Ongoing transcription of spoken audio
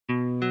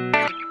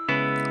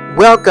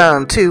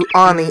Welcome to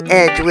On the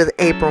Edge with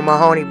April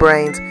Mahoney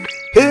Brains.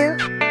 Here,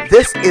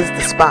 this is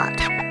the spot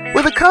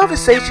where the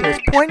conversation is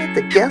pointed,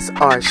 the guests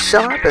are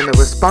sharp, and the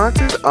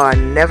responses are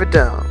never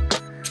dull.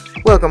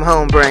 Welcome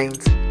home,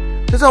 Brains.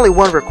 There's only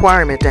one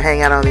requirement to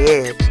hang out on the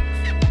edge,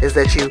 is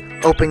that you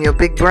open your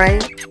big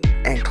brain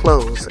and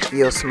close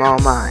your small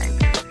mind.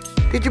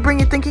 Did you bring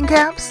your thinking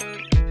caps?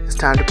 It's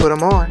time to put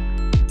them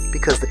on,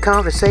 because the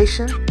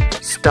conversation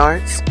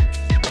starts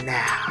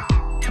now.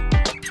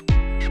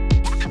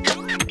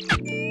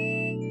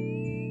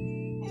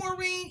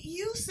 Maureen,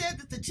 you said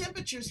that the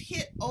temperatures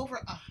hit over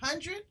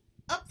 100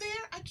 up there?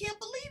 I can't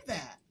believe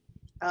that.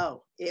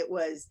 Oh, it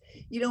was,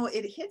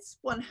 it hits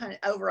 100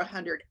 over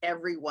 100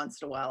 every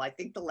once in a while. I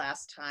think the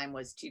last time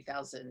was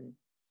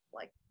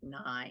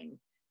 2009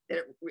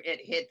 that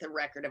it hit the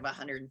record of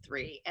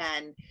 103.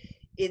 And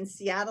in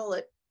Seattle,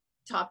 it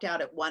topped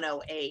out at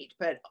 108,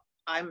 but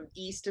I'm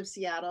east of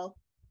Seattle,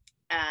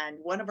 and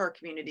one of our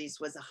communities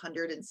was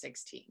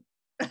 116.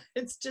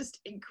 It's just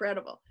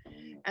incredible.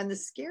 And the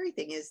scary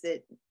thing is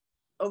that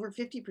over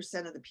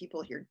 50% of the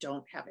people here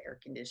don't have air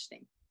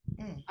conditioning.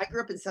 I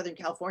grew up in Southern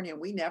California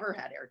and we never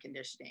had air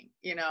conditioning.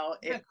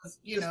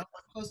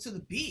 Close to the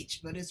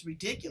beach, but it's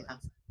ridiculous.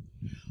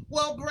 Yeah.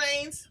 Well,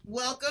 Brains,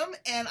 welcome.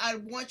 And I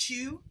want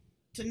you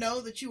to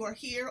know that you are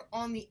here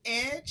on the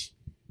edge,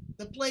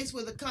 the place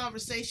where the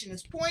conversation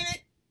is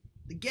pointed,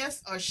 the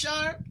guests are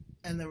sharp,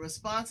 and the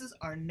responses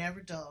are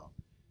never dull.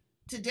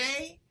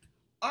 Today,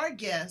 our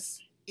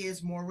guest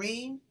is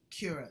Maureen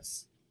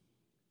Kures.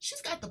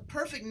 She's got the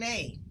perfect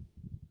name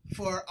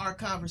for our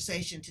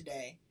conversation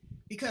today,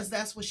 because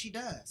that's what she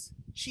does.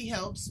 She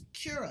helps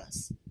cure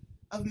us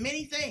of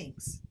many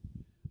things,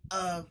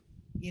 of,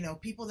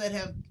 people that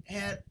have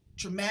had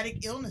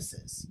traumatic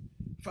illnesses,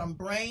 from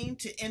brain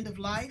to end of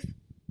life,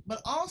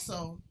 but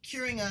also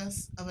curing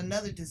us of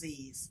another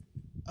disease,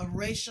 of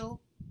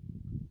racial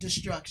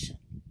destruction,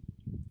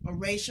 or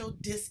racial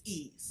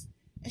dis-ease.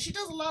 And she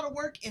does a lot of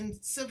work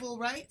in civil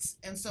rights,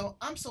 and so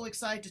I'm so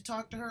excited to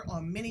talk to her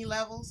on many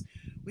levels.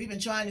 We've been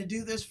trying to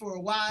do this for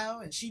a while,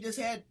 and she just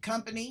had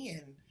company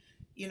and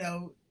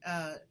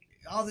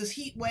all this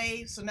heat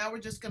wave. So now we're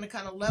just going to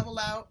kind of level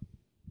out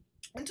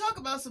and talk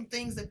about some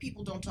things that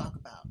people don't talk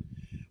about.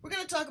 We're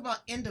going to talk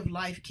about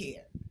end-of-life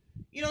care.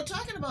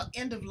 Talking about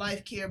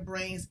end-of-life care,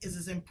 Brains, is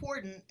as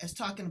important as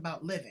talking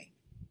about living.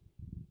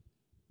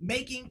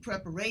 Making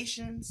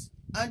preparations,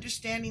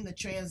 understanding the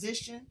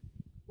transition.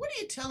 What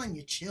are you telling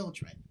your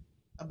children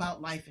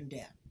about life and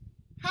death?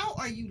 How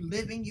are you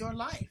living your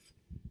life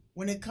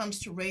when it comes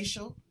to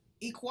racial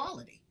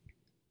equality?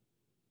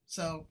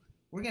 So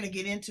we're going to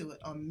get into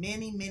it on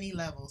many, many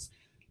levels.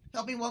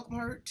 Help me welcome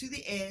her to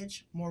the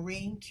edge,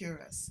 Maureen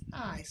Kures.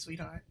 Hi,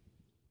 sweetheart.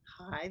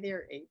 Hi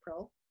there,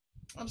 April.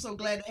 I'm so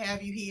glad to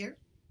have you here.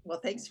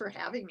 Well, thanks for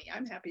having me.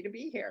 I'm happy to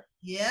be here.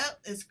 Yeah,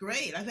 it's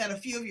great. I've had a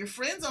few of your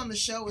friends on the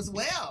show as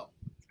well.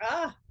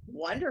 Ah,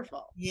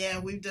 wonderful. Yeah,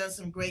 we've done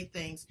some great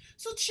things.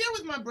 So share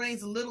with my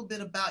Brains a little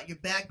bit about your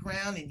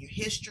background and your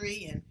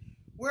history and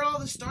where all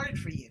this started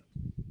for you.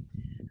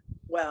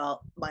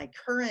 Well, my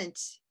current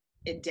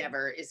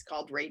endeavor is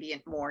called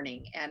Radiant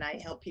Mourning, and I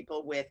help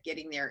people with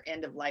getting their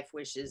end-of-life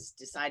wishes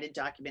decided,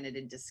 documented,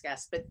 and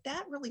discussed. But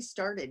that really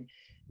started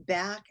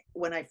back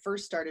when I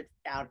first started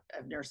out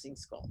of nursing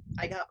school.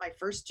 I got my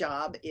first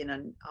job in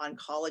an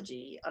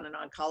oncology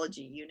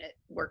unit,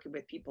 working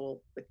with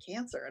people with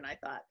cancer, and I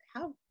thought,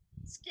 how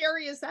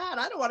scary is that?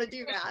 I don't want to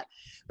do that.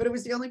 But it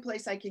was the only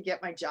place I could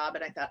get my job,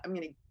 and I thought, I'm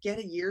going to get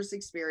a year's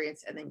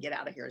experience and then get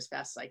out of here as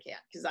fast as I can,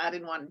 because I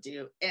didn't want to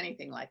do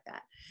anything like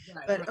that.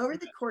 But over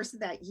the course of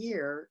that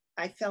year,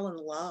 I fell in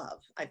love.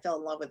 I fell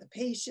in love with the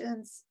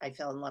patients. I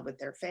fell in love with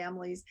their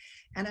families.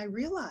 And I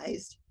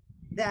realized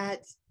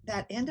that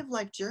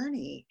end-of-life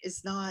journey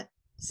is not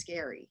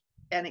scary,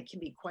 and it can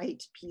be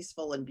quite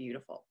peaceful and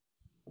beautiful.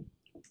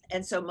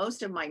 And so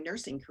most of my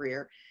nursing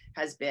career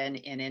has been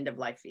in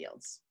end-of-life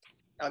fields.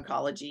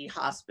 Oncology,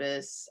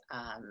 hospice,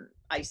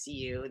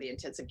 ICU, the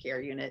intensive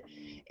care unit.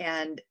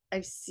 And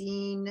I've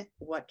seen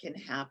what can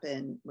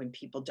happen when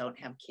people don't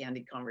have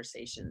candid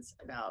conversations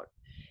about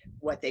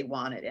what they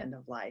want at end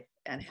of life,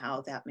 and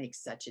how that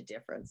makes such a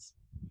difference.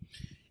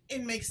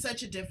 It makes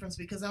such a difference,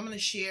 because I'm going to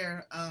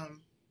share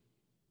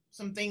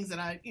some things that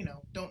I,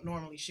 don't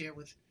normally share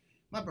with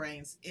my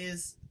Brains,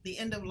 is the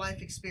end of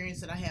life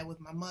experience that I had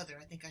with my mother.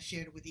 I think I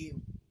shared it with you.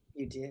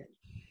 You did.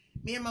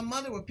 Me and my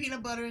mother were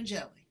peanut butter and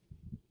jelly.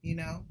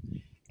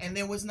 And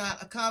there was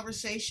not a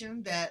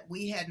conversation that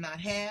we had not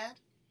had.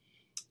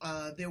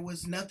 There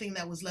was nothing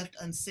that was left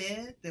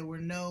unsaid. There were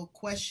no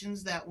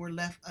questions that were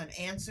left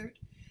unanswered.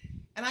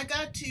 And I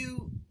got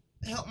to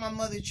help my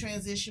mother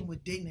transition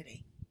with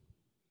dignity.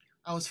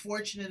 I was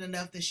fortunate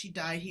enough that she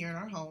died here in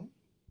our home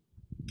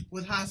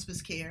with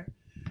hospice care.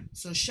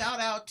 So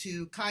shout out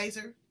to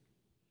Kaiser.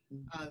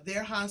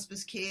 Their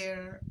hospice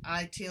care,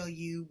 I tell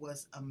you,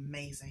 was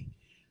amazing.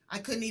 I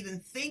couldn't even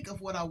think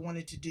of what I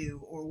wanted to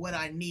do or what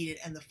I needed,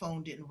 and the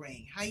phone didn't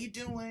ring. How you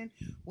doing?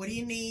 What do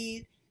you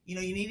need? You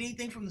need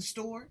anything from the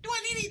store? Do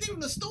I need anything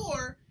from the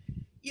store?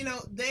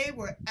 They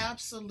were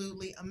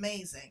absolutely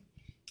amazing.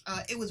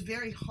 It was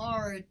very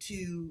hard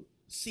to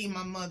see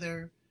my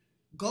mother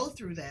go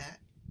through that,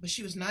 but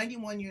she was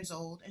 91 years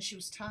old and she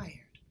was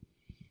tired.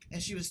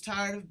 And she was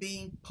tired of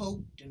being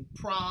poked and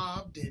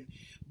probbed and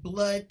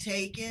blood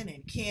taken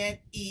and can't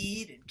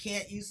eat and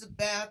can't use the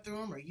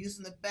bathroom or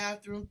using the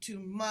bathroom too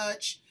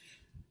much.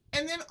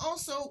 And then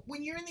also,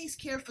 when you're in these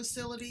care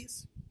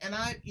facilities, and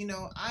I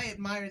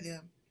admire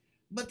them,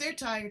 but they're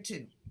tired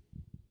too.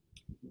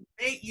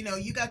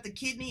 You got the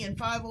kidney in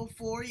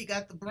 504, you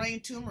got the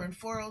brain tumor in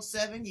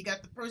 407, you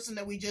got the person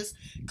that we just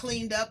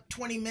cleaned up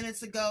 20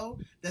 minutes ago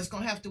that's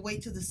going to have to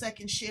wait to the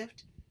second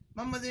shift.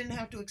 My mother didn't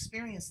have to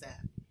experience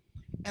that.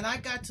 And I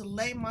got to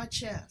lay my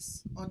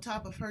chest on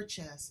top of her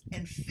chest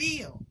and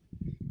feel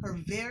her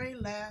very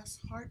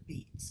last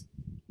heartbeats,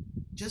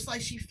 just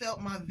like she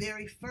felt my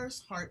very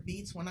first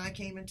heartbeats when I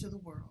came into the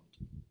world.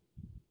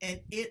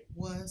 And it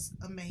was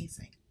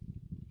amazing.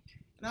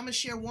 And I'm going to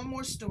share one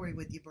more story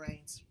with you,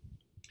 Brains.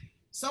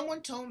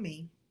 Someone told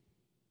me,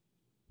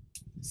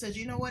 said,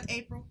 you know what,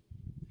 April?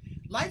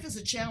 Life is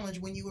a challenge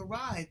when you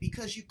arrive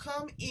because you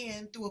come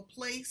in through a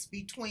place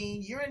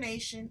between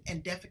urination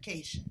and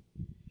defecation,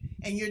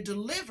 and you're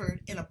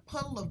delivered in a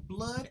puddle of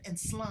blood and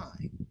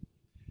slime.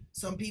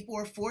 Some people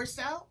are forced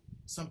out,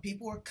 some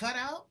people are cut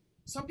out,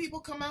 some people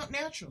come out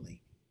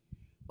naturally.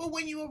 But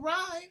when you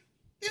arrive,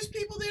 there's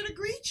people there to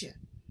greet you.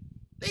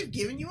 They've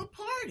given you a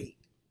party.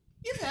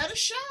 You've had a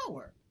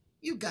shower.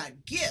 You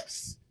got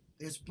gifts.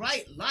 There's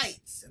bright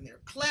lights, and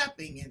they're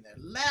clapping, and they're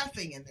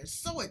laughing, and they're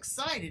so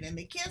excited, and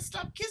they can't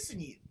stop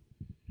kissing you.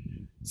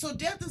 So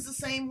death is the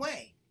same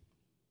way.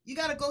 You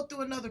got to go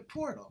through another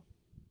portal.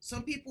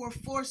 Some people are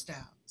forced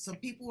out. Some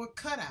people are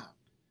cut out.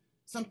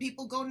 Some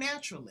people go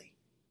naturally.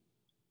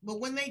 But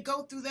when they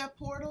go through that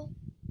portal,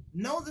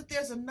 know that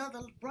there's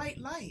another bright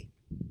light.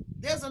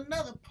 There's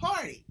another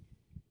party.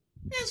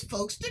 There's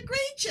folks to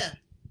greet you.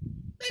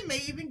 They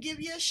may even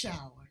give you a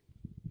shower.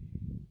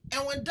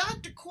 And when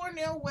Dr.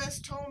 Cornel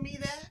West told me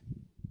that,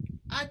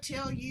 I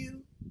tell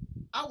you,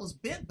 I was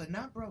bent but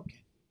not broken.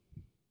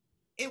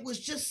 It was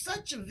just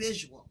such a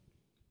visual.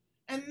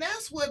 And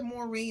that's what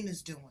Maureen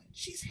is doing.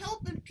 She's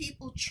helping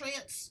people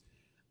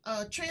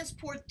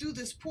transport through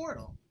this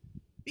portal.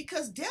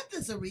 Because death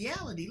is a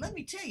reality. Let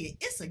me tell you,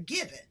 it's a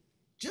given.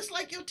 Just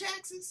like your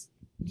taxes,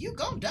 you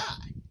gonna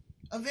die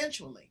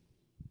eventually.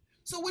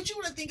 So what you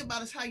want to think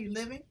about is how you're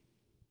living.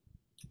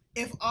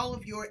 If all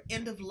of your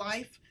end of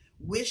life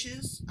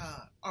wishes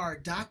are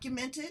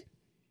documented,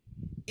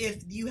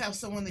 if you have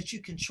someone that you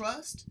can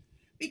trust,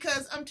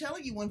 because I'm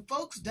telling you, when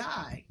folks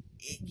die,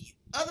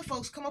 other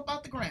folks come up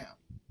out the ground.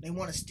 They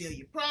want to steal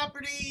your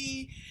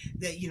property,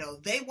 that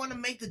they want to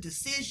make the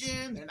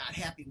decision, they're not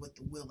happy with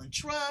the will and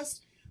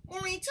trust.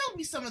 Maureen, tell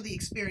me some of the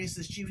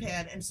experiences you've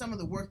had and some of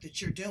the work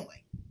that you're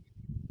doing.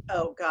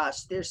 Oh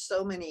gosh, there's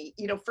so many.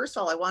 First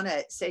of all, I want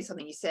to say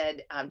something. You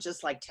said,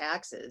 just like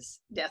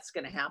taxes, death's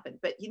going to happen.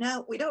 But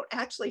we don't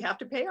actually have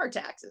to pay our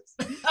taxes.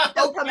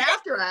 They'll come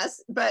after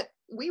us, but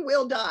we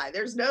will die.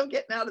 There's no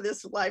getting out of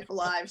this life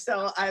alive.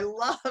 So I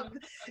love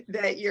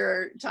that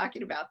you're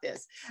talking about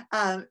this.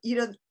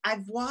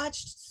 I've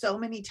watched so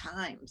many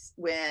times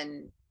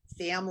when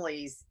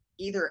families,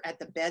 either at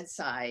the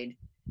bedside,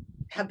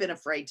 have been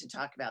afraid to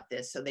talk about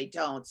this, so they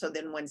don't. So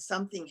then when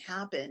something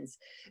happens,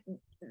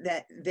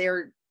 that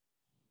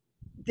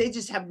they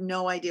just have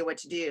no idea what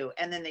to do,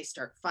 and then they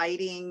start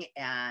fighting,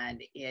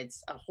 and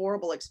it's a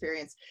horrible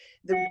experience.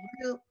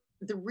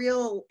 The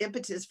real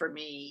impetus for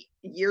me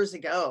years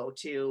ago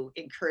to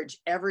encourage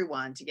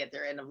everyone to get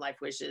their end of life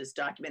wishes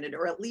documented,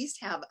 or at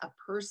least have a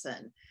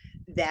person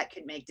that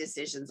could make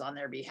decisions on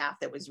their behalf,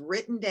 that was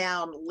written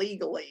down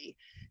legally,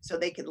 so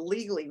they could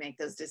legally make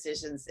those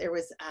decisions. There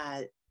was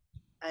a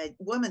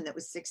woman that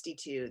was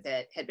 62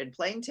 that had been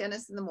playing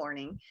tennis in the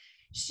morning.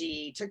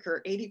 She took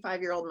her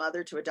 85-year-old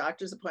mother to a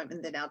doctor's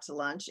appointment, then out to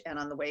lunch, and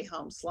on the way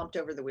home slumped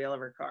over the wheel of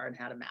her car and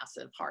had a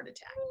massive heart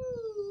attack.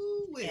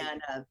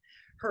 And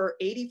her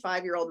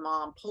 85-year-old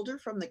mom pulled her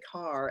from the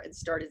car and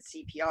started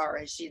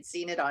CPR, as she had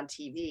seen it on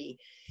TV.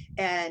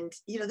 And,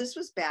 this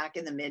was back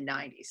in the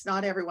mid-90s.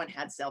 Not everyone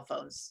had cell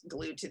phones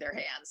glued to their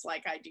hands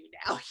like I do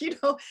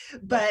now,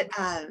 but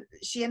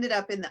she ended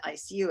up in the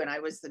ICU, and I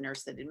was the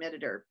nurse that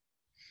admitted her.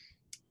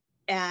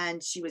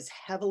 And she was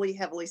heavily,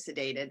 heavily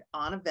sedated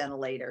on a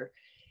ventilator.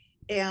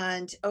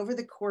 And over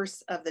the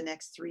course of the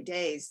next 3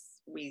 days,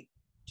 we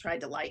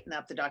tried to lighten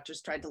up, the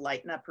doctors tried to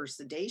lighten up her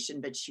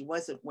sedation, but she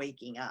wasn't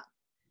waking up.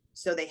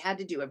 So they had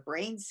to do a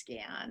brain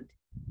scan,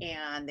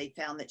 and they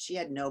found that she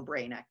had no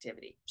brain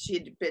activity. She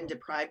had been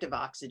deprived of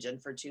oxygen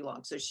for too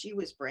long. So she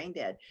was brain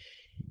dead.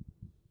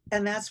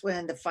 And that's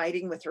when the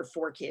fighting with her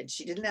 4 kids,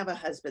 she didn't have a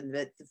husband,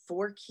 but the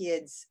 4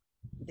 kids,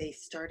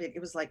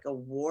 it was like a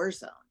war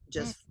zone,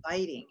 just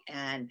fighting.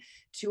 And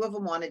 2 of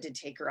them wanted to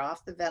take her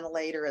off the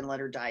ventilator and let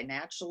her die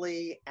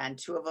naturally. And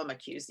 2 of them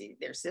accused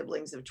their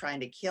siblings of trying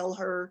to kill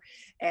her.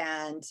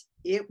 And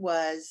it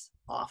was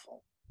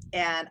awful.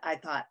 And I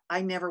thought,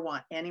 I never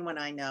want anyone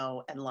I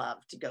know and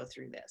love to go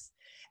through this.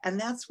 And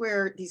that's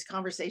where these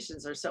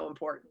conversations are so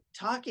important,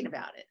 talking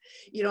about it.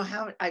 You know,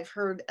 how I've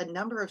heard a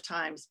number of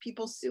times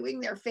people suing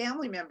their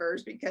family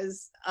members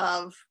because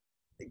of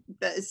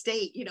the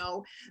estate, you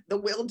know, the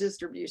will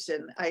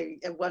distribution.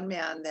 One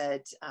man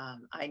that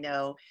I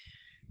know,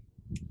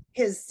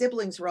 his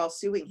siblings were all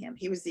suing him.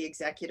 He was the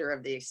executor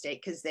of the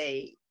estate because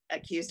they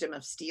accused him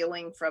of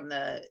stealing from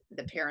the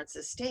parents'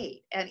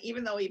 estate. And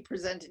even though he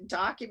presented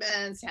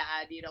documents,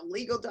 had, you know,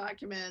 legal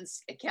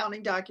documents,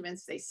 accounting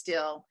documents, they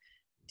still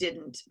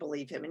didn't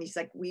believe him. And he's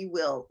like, we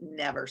will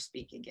never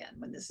speak again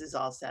when this is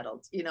all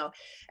settled, you know.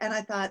 And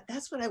I thought,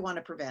 that's what I want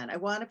to prevent. I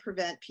want to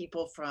prevent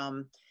people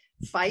from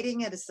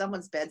fighting at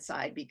someone's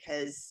bedside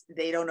because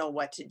they don't know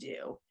what to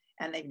do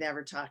and they've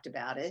never talked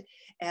about it.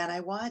 And I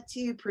want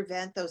to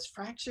prevent those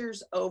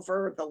fractures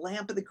over the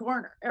lamp of the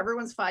corner.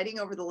 Everyone's fighting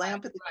over the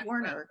lamp of the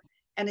corner,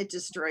 and it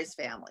destroys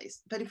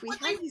families. But if we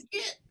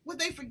what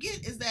they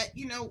forget is that,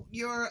 you know,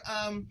 your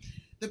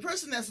the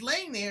person that's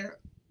laying there,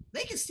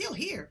 they can still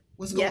hear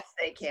what's going on. Yes,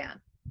 they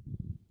can.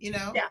 You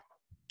know? Yeah.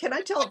 Can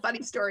I tell a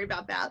funny story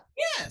about that?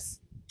 Yes.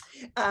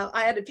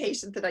 I had a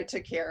patient that I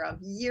took care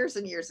of years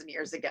and years and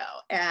years ago,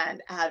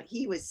 and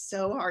he was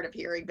so hard of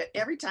hearing, but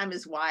every time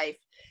his wife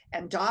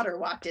and daughter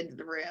walked into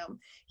the room,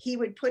 he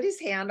would put his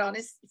hand on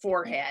his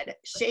forehead,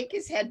 shake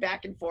his head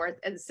back and forth,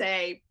 and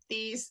say,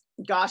 these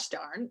gosh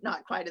darn,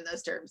 not quite in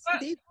those terms,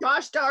 these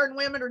gosh darn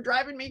women are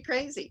driving me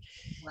crazy.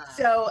 Wow.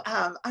 So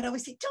I'd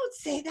always say, don't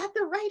say that,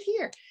 they're right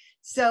here.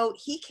 So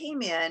he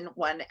came in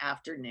one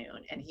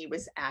afternoon and he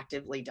was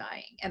actively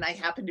dying. And I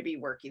happened to be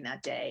working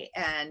that day.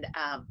 And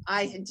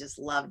I had just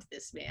loved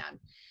this man.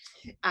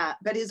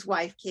 But his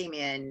wife came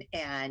in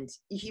and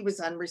he was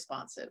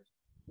unresponsive,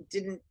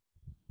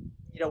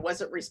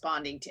 wasn't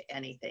responding to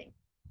anything.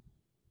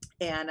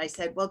 And I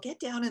said, well, get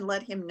down and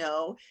let him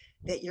know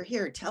that you're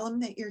here. Tell him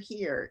that you're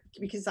here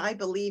because I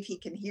believe he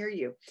can hear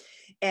you.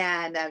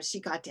 And she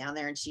got down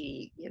there and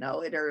she, in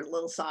her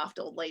little soft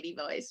old lady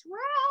voice,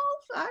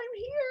 Ralph, I'm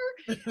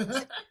here.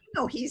 Said,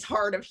 he's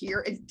hard of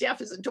hearing, deaf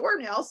as a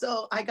doornail.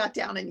 So I got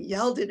down and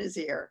yelled in his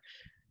ear,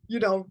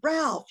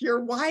 Ralph,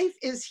 your wife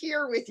is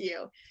here with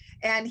you.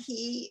 And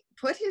he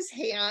put his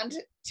hand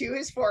to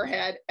his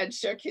forehead and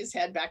shook his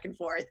head back and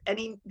forth. And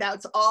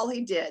that's all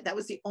he did. That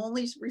was the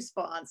only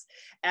response.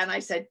 And I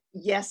said,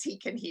 yes, he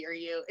can hear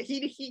you.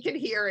 He can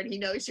hear and he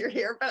knows you're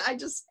here. But I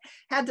just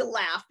had to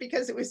laugh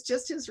because it was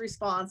just his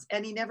response.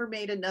 And he never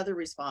made another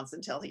response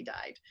until he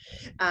died.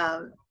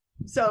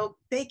 So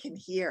they can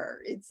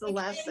hear. It's the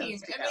last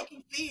sense to and they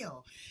can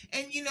feel.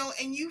 And,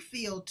 and you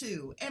feel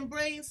too. And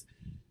Brains,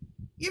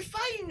 you're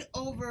fighting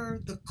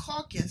over the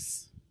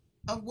caucus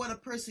of what a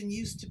person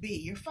used to be.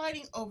 You're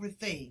fighting over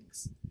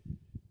things.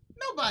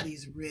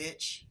 Nobody's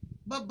rich,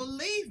 but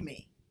believe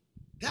me,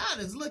 God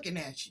is looking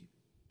at you.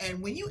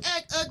 And when you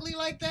act ugly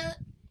like that,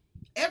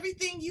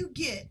 everything you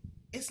get,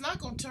 it's not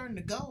going to turn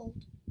to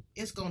gold.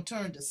 It's going to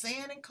turn to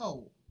sand and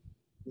coal.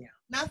 Yeah.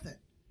 Nothing.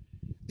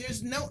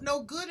 There's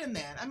no good in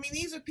that. I mean,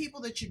 these are people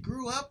that you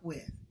grew up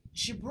with.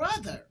 It's your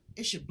brother.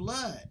 It's your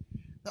blood.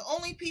 The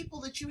only people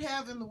that you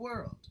have in the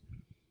world.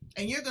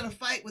 And you're going to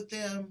fight with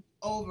them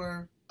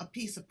over a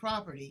piece of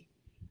property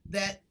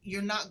that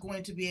you're not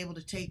going to be able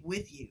to take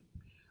with you.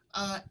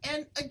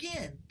 And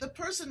again, the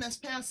person that's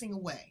passing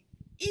away,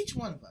 each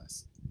one of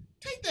us,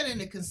 take that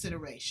into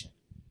consideration.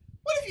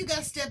 What if you got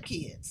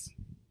stepkids?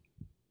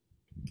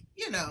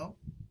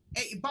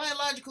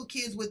 Biological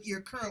kids with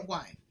your current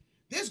wife.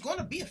 There's going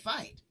to be a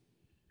fight.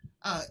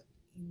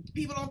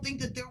 People don't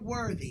think that they're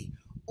worthy.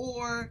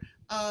 Or,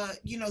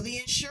 the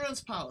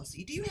insurance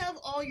policy. Do you have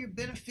all your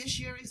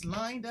beneficiaries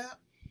lined up?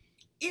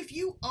 If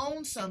you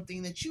own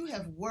something that you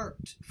have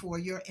worked for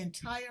your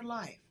entire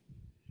life,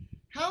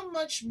 how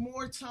much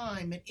more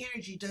time and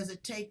energy does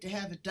it take to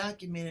have it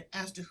documented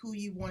as to who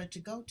you want it to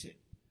go to?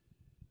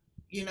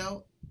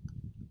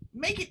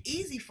 Make it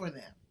easy for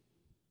them.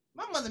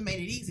 My mother made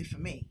it easy for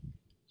me.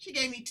 She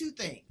gave me two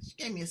things.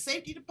 She gave me a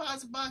safety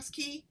deposit box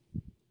key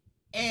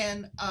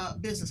and a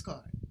business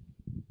card.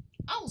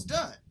 I was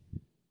done.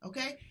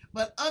 Okay?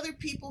 But other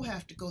people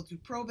have to go through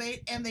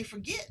probate, and they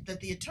forget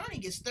that the attorney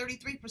gets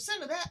 33%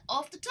 of that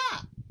off the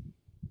top.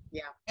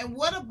 Yeah. And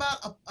what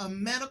about a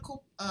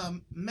medical,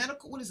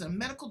 what is it, a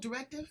medical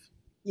directive?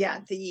 Yeah,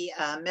 the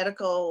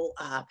medical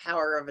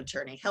power of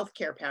attorney,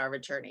 healthcare power of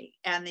attorney,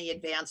 and the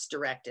advance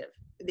directive.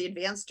 The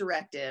advance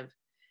directive,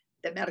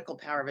 the medical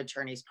power of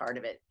attorney is part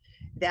of it.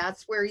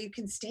 That's where you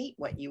can state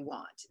what you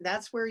want.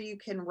 That's where you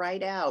can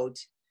write out,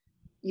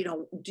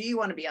 do you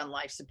want to be on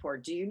life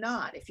support? Do you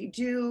not? If you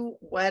do,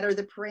 what are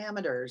the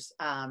parameters?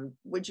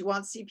 Would you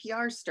want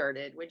CPR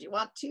started? Would you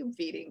want tube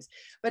feedings?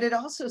 But it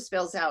also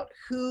spells out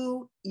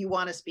who you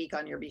want to speak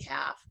on your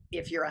behalf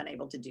if you're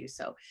unable to do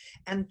so.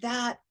 And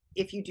that,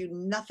 if you do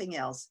nothing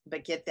else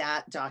but get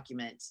that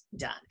document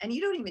done, and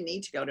you don't even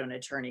need to go to an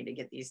attorney to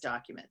get these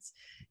documents.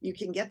 You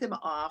can get them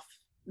off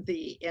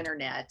the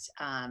internet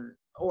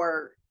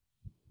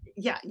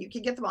you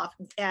can get them off.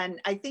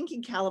 And I think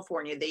in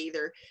California, they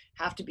either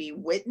have to be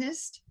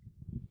witnessed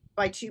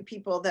by two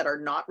people that are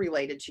not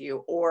related to you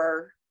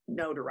or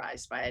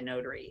notarized by a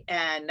notary.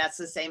 And that's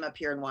the same up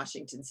here in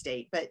Washington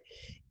State. But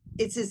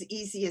it's as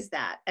easy as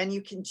that, and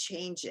you can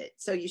change it.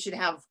 So you should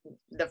have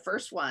the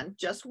first one,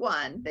 just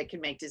one, that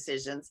can make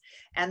decisions.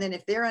 And then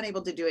if they're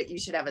unable to do it, you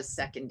should have a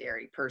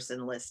secondary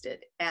person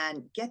listed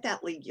and get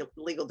that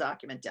legal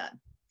document done,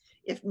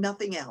 if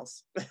nothing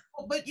else.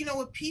 But you know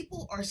what?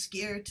 People are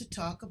scared to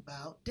talk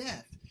about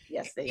death.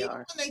 Yes, they Even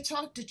are. when they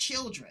talk to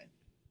children,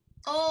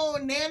 oh,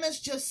 Nana's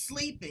just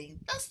sleeping.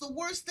 That's the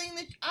worst thing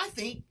that I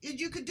think that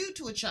you could do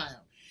to a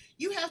child.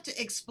 You have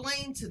to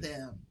explain to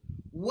them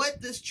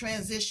what this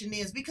transition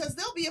is, because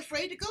they'll be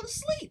afraid to go to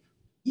sleep.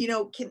 You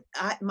know,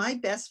 my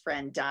best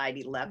friend died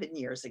 11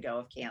 years ago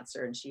of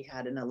cancer, and she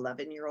had an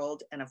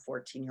 11-year-old and a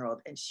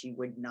 14-year-old, and she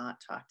would not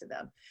talk to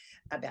them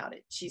about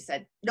it. She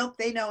said, nope,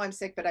 they know I'm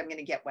sick, but I'm going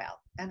to get well.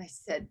 And I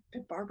said,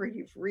 but Barbara,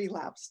 you've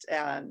relapsed,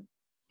 and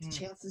the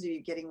chances of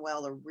you getting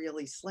well are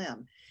really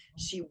slim.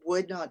 She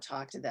would not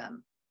talk to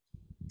them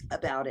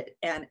about it.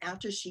 And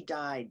after she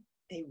died,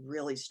 they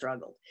really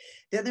struggled.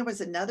 Then there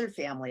was another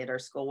family at our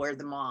school where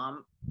the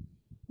mom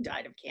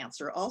died of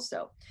cancer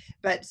also.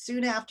 But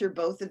soon after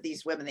both of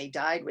these women, they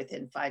died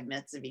within 5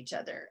 minutes of each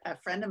other. A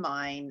friend of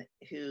mine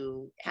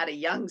who had a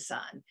young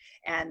son,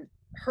 and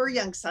her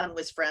young son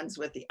was friends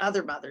with the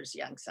other mother's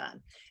young son,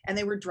 and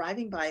they were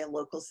driving by a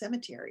local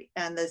cemetery,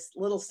 and this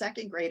little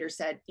second grader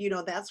said, you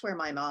know, that's where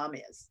my mom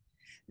is.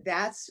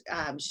 That's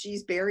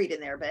she's buried in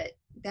there, but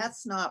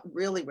that's not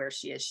really where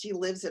she is. She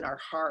lives in our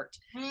heart,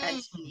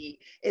 and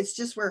it's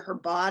just where her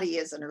body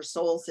is and her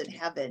soul's in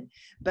heaven.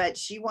 But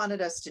she wanted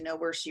us to know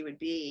where she would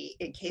be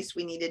in case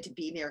we needed to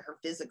be near her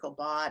physical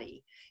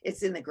body.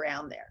 It's in the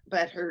ground there,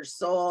 but her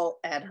soul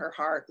and her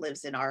heart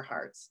lives in our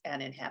hearts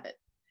and in heaven.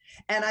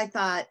 And I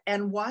thought,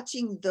 and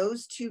watching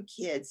those two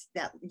kids,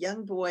 that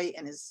young boy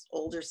and his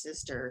older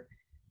sister,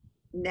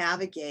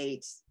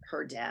 navigate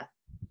her death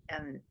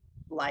and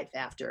life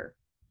after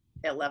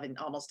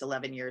almost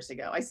 11 years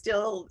ago. I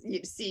still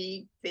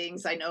see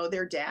things. I know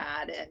their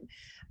dad,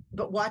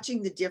 but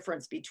watching the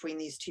difference between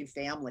these two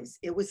families,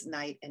 it was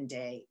night and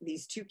day.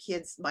 These two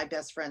kids, my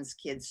best friend's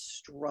kids,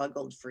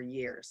 struggled for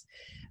years.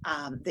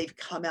 They've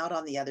come out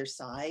on the other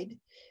side,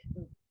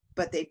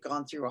 but they've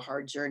gone through a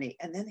hard journey.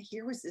 And then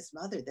here was this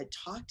mother that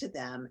talked to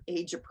them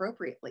age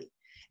appropriately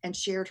and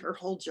shared her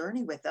whole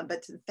journey with them.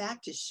 But in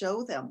fact, to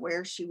show them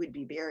where she would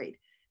be buried.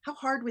 How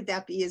hard would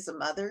that be as a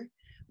mother?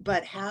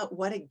 But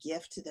what a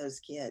gift to those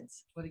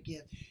kids. What a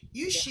gift.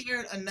 You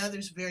shared another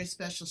very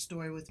special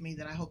story with me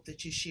that I hope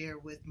that you share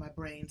with my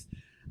brains,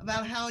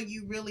 about how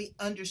you really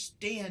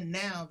understand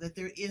now that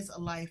there is a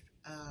life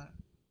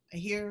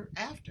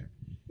hereafter.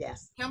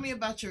 Yes. Tell me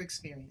about your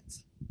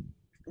experience.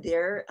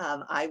 There,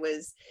 I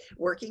was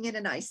working in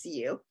an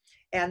ICU,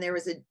 and there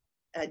was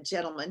a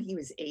gentleman. He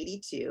was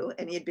 82,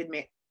 and he had been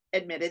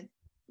admitted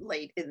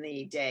late in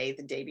the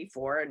day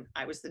before, and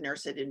I was the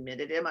nurse that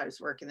admitted him. I was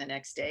working the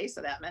next day,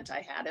 so that meant I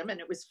had him. And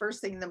it was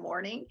first thing in the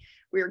morning.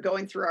 We were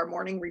going through our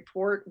morning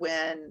report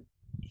when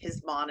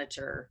his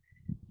monitor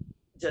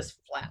just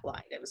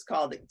flatlined. It was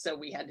called, so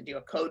we had to do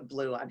a code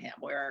blue on him,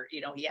 where, you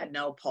know, he had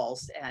no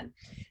pulse. And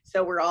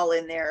so we're all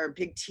in there,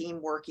 big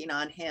team working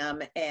on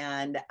him,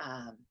 and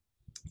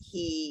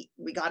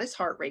we got his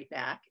heart rate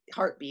back,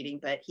 heart beating,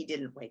 but he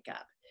didn't wake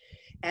up.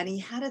 And he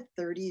had a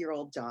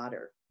 30-year-old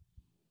daughter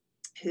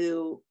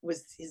who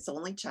was his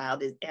only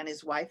child, and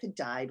his wife had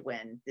died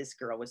when this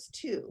girl was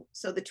 2.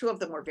 So the two of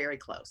them were very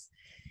close.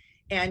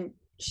 And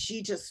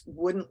she just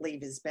wouldn't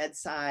leave his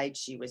bedside.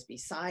 She was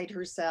beside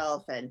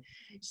herself. And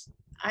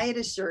I had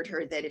assured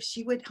her that if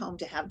she went home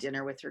to have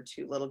dinner with her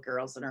 2 little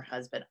girls and her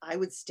husband, I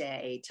would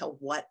stay till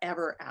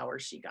whatever hour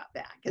she got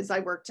back, because I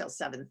worked till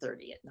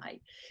 7:30 at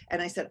night.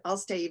 And I said, I'll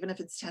stay even if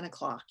it's 10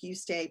 o'clock. You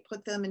stay,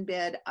 put them in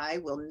bed. I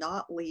will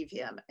not leave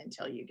him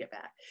until you get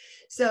back.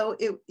 So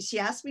she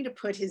asked me to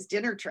put his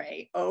dinner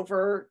tray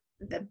over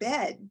the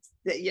bed,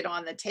 that, you know,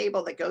 on the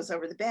table that goes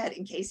over the bed,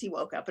 in case he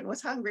woke up and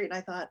was hungry. And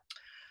I thought,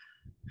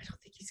 I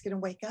don't think he's going to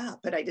wake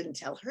up. But I didn't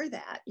tell her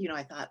that. You know,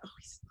 I thought, oh,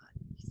 he's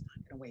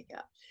not going to wake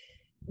up.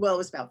 Well, it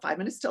was about 5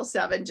 minutes till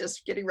 7,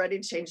 just getting ready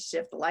to change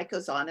shift. The light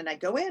goes on, and I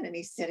go in, and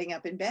he's sitting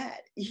up in bed.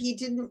 He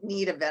didn't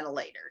need a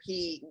ventilator.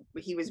 He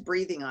was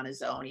breathing on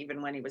his own,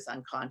 even when he was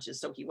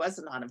unconscious. So he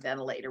wasn't on a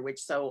ventilator,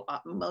 which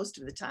most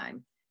of the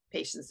time,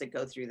 patients that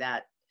go through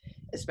that,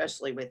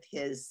 especially with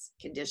his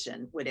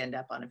condition, would end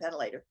up on a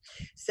ventilator.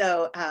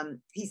 So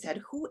he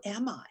said, who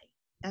am I?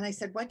 And I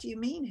said, what do you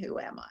mean, who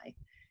am I?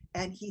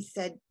 And he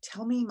said,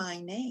 tell me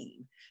my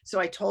name. So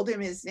I told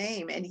him his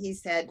name, and he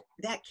said,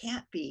 that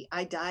can't be.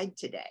 I died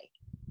today.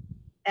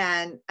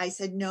 And I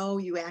said, no,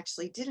 you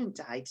actually didn't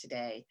die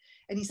today.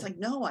 And he's like,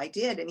 no, I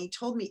did. And he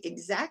told me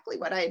exactly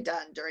what I had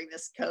done during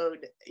this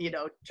code, you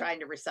know, trying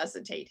to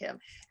resuscitate him,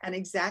 and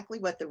exactly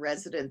what the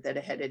resident that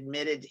had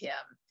admitted him.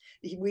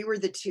 We were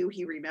the 2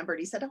 he remembered.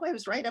 He said, oh, I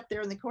was right up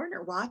there in the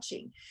corner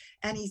watching.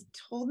 And he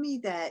told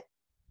me that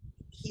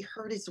he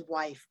heard his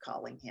wife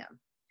calling him.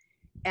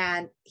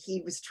 And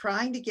he was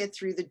trying to get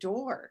through the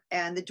door,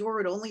 and the door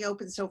would only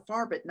open so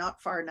far, but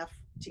not far enough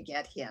to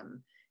get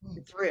him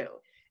through.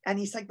 And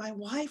he's like, my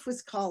wife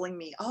was calling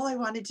me. All I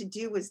wanted to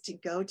do was to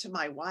go to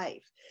my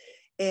wife.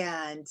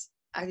 And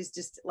I was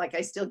just like,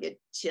 I still get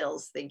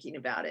chills thinking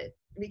about it,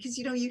 because,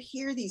 you know, you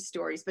hear these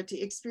stories, but to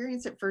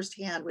experience it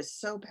firsthand was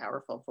so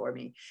powerful for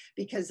me,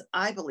 because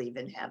I believe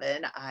in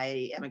heaven.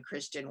 I am a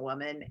Christian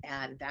woman,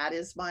 and that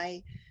is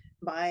my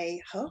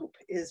hope,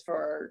 is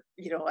for,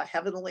 you know, a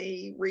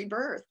heavenly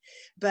rebirth.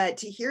 But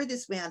to hear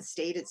this man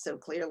state it so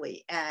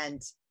clearly,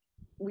 and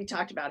we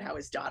talked about how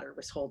his daughter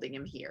was holding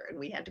him here, and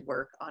we had to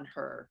work on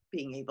her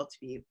being able to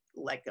be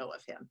let go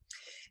of him.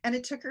 And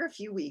it took her a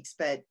few weeks,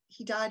 but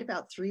he died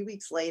about 3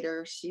 weeks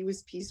later. She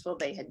was peaceful.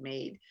 They had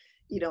made,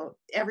 you know,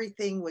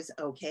 everything was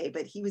okay,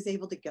 but he was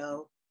able to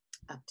go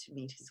up to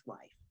meet his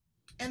wife.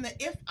 And the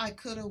if I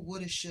coulda,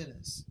 woulda,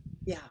 shouldas.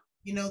 Yeah.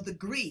 You know, the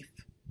grief,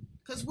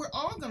 because we're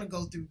all going to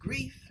go through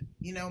grief.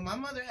 You know, my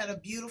mother had a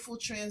beautiful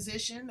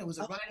transition. It was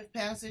a rite of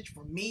passage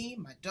for me,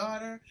 my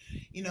daughter,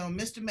 you know,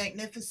 Mr.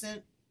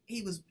 Magnificent.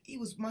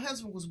 My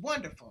husband was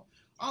wonderful.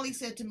 All he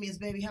said to me is,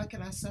 baby, how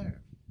can I serve?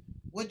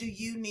 What do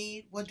you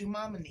need? What do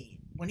mama need?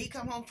 When he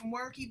come home from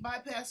work, he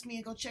bypassed me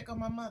and go check on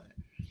my mother.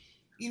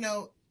 You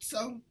know,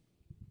 so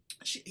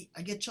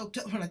I get choked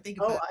up when I think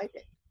about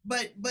it.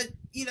 But,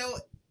 you know,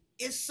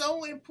 it's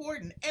so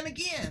important. And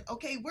again,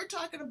 okay, we're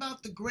talking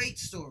about the great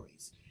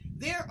stories.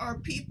 There are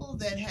people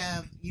that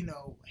have, you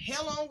know,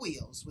 hell on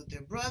wheels with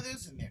their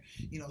brothers, and their,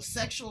 you know,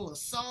 sexual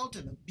assault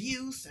and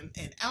abuse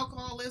and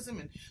alcoholism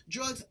and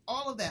drugs,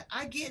 all of that.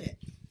 I get it.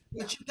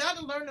 Yeah. But you got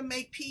to learn to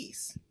make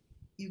peace.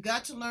 You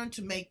got to learn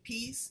to make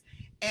peace.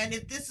 And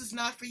if this is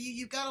not for you,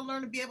 you got to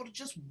learn to be able to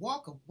just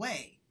walk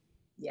away.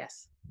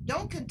 Yes.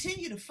 Don't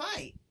continue to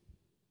fight.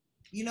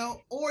 You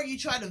know, or you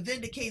try to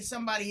vindicate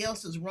somebody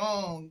else's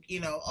wrong, you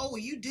know, oh, well,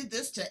 you did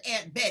this to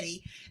Aunt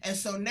Betty, and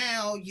so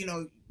now, you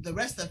know, the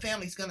rest of the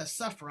family's going to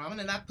suffer. I'm going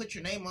to not put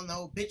your name on the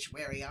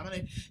obituary. I'm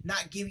going to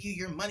not give you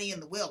your money in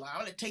the will. I'm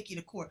going to take you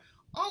to court.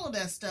 All of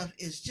that stuff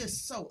is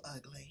just so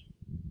ugly.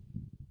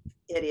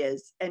 It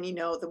is. And, you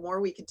know, the more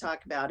we can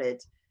talk about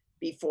it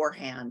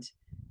beforehand,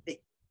 the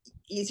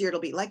easier it'll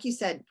be. Like you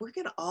said, we're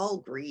going to all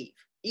grieve.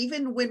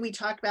 Even when we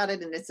talk about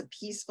it and it's a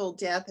peaceful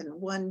death and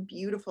one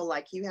beautiful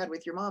like you had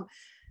with your mom.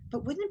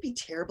 But wouldn't it be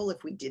terrible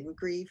if we didn't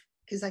grieve?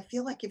 Because I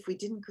feel like if we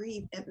didn't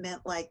grieve, it meant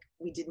like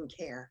we didn't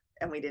care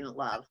and we didn't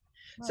love.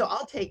 Right. So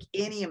I'll take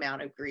any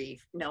amount of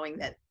grief knowing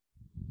that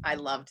I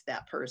loved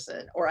that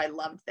person or I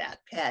loved that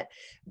pet.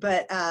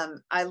 But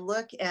I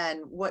look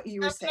and what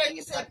you were saying.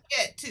 You said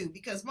pet too,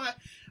 because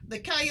the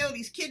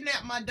coyotes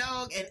kidnapped my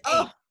dog and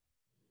ate.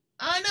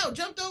 I know,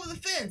 jumped over the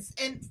fence,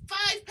 and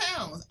 5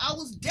 pounds. I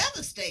was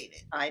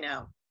devastated. I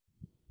know.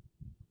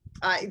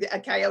 A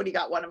coyote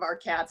got one of our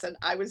cats, and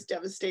I was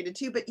devastated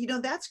too. But, you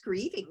know, that's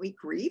grieving. We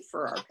grieve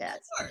for our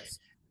pets. Of course.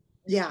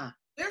 Yeah.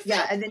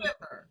 Yeah. And then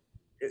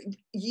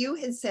you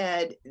had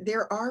said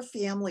there are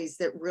families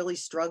that really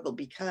struggle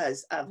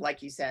because of,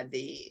 like you said,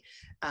 the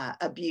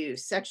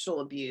abuse, sexual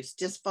abuse,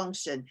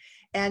 dysfunction.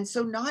 And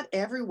so not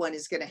everyone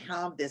is going to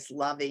have this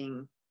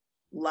loving,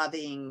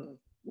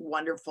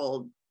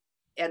 wonderful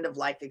end of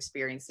life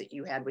experience that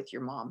you had with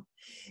your mom,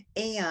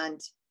 and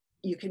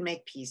you can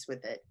make peace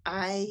with it.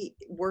 I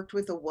worked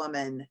with a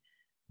woman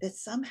that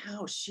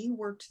somehow she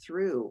worked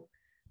through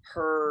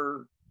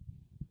her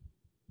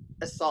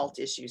assault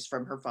issues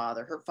from her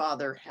father. Her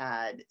father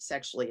had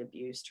sexually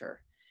abused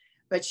her,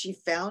 but she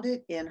found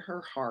it in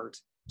her heart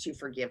to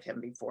forgive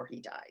him before he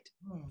died.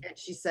 And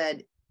she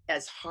said,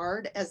 as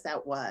hard as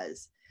that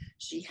was,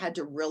 she had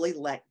to really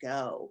let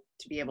go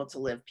to be able to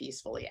live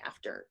peacefully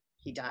after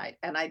he died.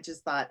 And I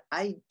just thought,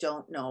 I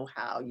don't know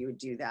how you would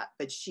do that.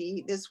 But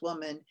this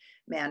woman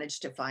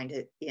managed to find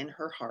it in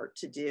her heart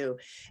to do.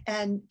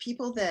 And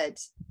people that,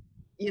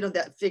 you know,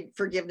 that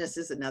forgiveness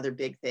is another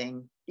big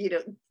thing, you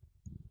know,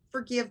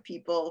 forgive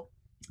people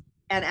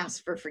and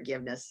ask for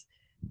forgiveness,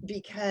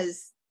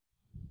 because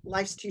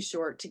life's too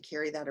short to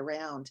carry that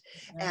around.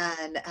 Yeah.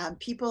 And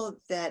people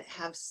that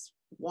have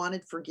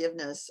wanted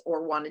forgiveness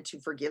or wanted to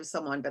forgive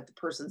someone, but the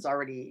person's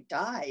already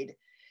died,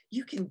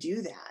 you can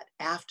do that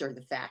after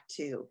the fact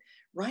too.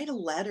 Write a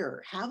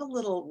letter, have a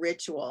little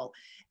ritual,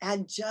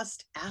 and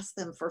just ask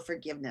them for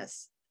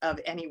forgiveness of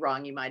any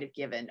wrong you might have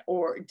given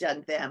or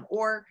done them,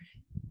 or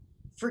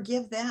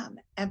forgive them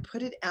and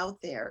put it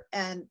out there,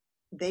 and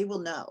they will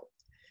know.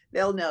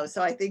 They'll know.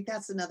 So I think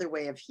that's another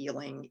way of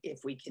healing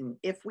if we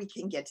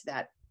can get to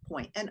that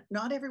point. And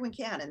not everyone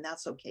can, and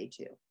that's okay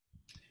too.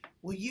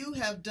 Well, you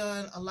have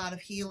done a lot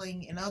of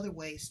healing in other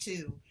ways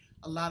too.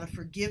 A lot of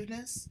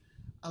forgiveness,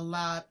 a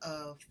lot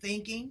of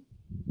thinking,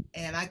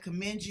 and I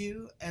commend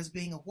you as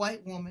being a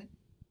white woman,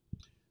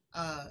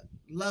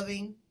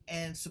 loving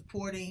and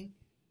supporting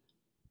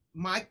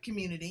my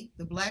community,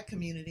 the Black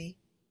community,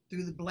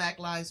 through the Black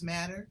Lives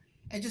Matter,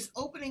 and just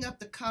opening up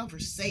the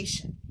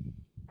conversation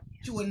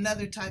to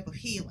another type of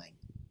healing,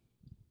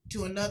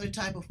 to another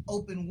type of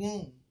open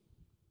wound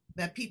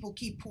that people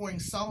keep pouring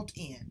salt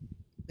in,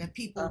 that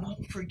people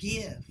won't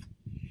forgive,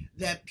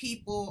 that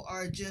people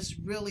are just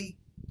really,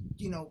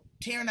 you know,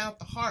 tearing out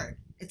the heart.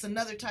 It's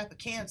another type of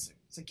cancer.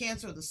 It's a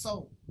cancer of the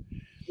soul.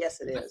 Yes,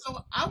 it is.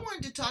 So I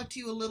wanted to talk to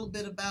you a little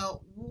bit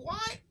about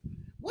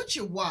what's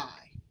your why?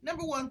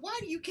 Number one, why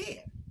do you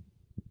care?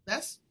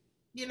 That's,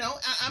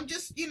 I'm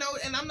just,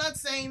 and I'm not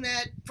saying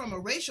that from a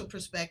racial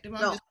perspective.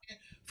 I'm No. just saying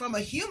from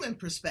a human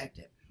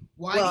perspective.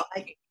 Why? Well,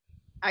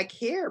 I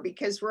care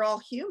because we're all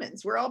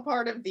humans. We're all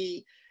part of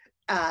the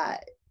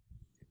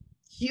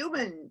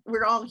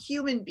we're all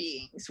human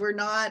beings. We're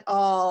not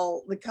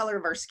all the color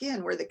of our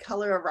skin. We're the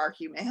color of our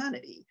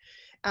humanity.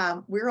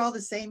 We're all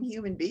the same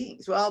human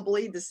beings. We all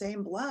bleed the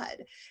same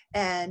blood.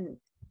 And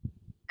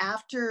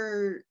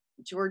after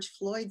George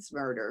Floyd's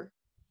murder,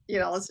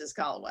 let's just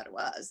call it what it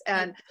was.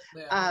 And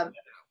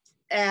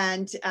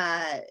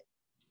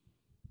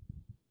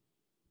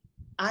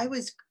I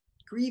was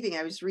grieving.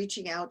 I was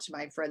reaching out to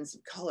my friends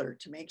of color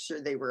to make sure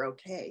they were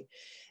okay.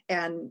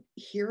 And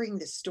hearing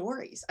the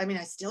stories, I mean,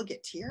 I still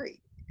get teary.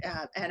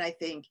 And I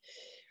think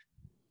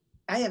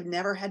I have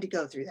never had to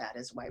go through that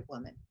as a white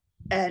woman.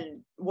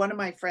 And one of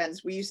my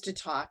friends, we used to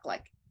talk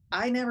like,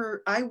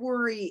 I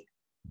worry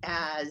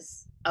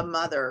as a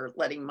mother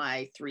letting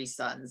my 3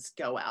 sons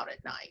go out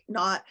at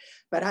night,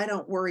 but I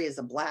don't worry as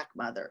a Black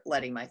mother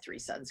letting my 3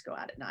 sons go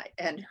out at night.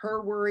 And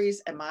her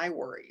worries and my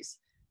worries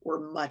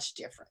were much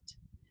different.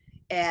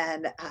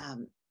 And,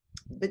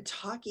 but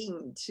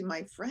talking to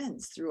my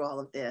friends through all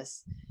of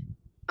this,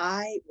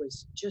 I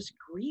was just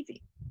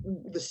grieving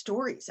the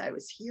stories I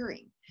was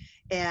hearing.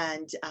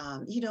 And,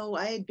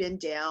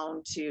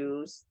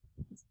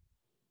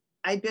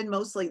 I had been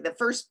mostly the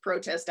first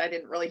protest I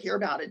didn't really hear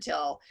about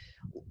until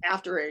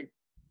after it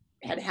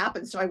had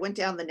happened. So I went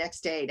down the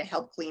next day to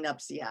help clean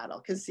up Seattle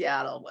because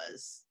Seattle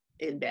was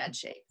in bad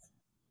shape.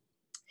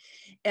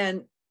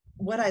 And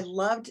what I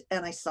loved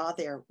and I saw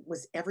there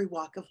was every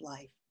walk of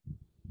life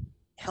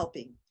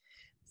helping.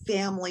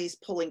 Families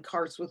pulling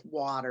carts with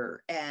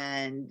water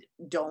and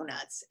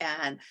donuts,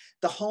 and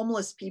the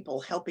homeless people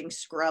helping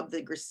scrub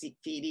the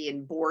graffiti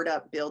and board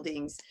up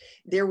buildings.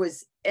 There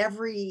was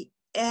every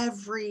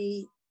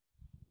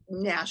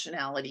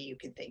nationality you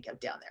could think of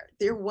down there.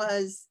 It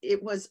was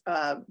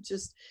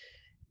just,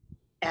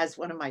 as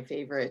one of my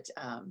favorite,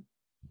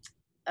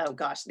 oh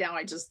gosh, now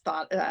I just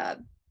thought,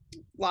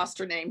 lost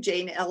her name,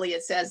 Jane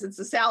Elliott says, it's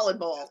a salad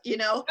bowl,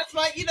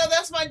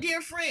 That's my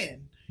dear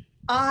friend.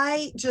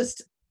 I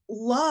just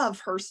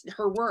love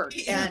her work.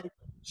 Yeah. And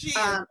she is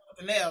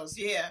something else.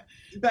 Yeah.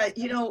 But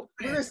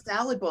we're a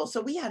salad bowl. So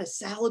we had a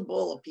salad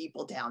bowl of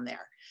people down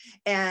there.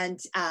 And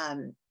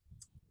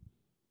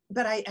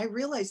but I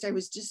realized I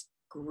was just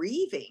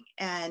grieving.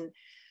 And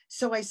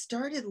so I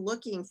started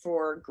looking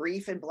for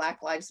grief and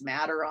Black Lives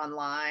Matter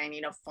online,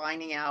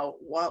 finding out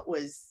what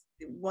was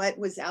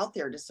out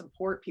there to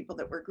support people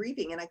that were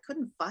grieving. And I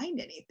couldn't find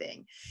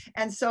anything.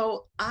 And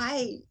so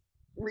I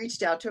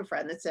reached out to a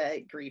friend that's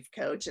a grief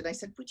coach. And I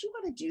said, would you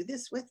want to do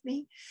this with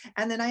me?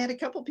 And then I had a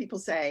couple people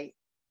say,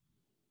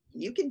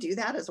 you can do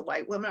that as a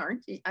white woman,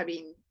 aren't you? I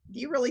mean, do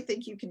you really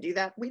think you can do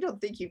that? We don't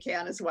think you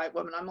can as a white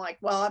woman. I'm like,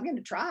 well, I'm going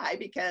to try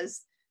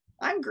because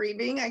I'm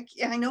grieving.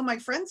 I know my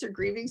friends are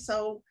grieving.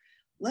 So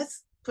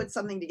let's put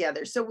something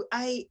together. So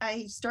I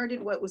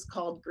started what was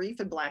called Grief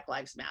and Black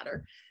Lives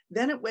Matter.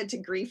 Then it went to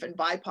Grief and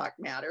BIPOC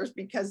Matters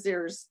because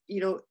there's,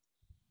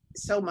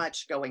 so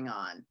much going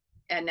on.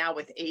 And now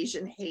with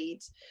Asian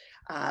hate,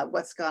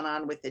 what's gone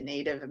on with the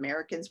Native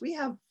Americans, we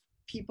have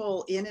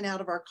people in and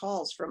out of our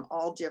calls from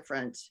all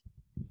different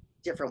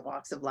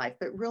walks of life.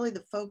 But really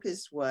the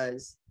focus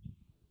was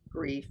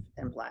grief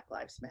and Black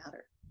Lives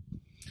Matter.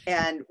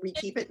 And we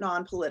keep it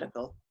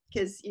non-political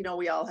because,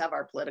 we all have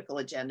our political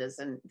agendas.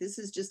 And this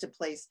is just a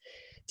place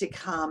to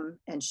come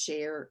and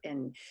share.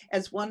 And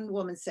as one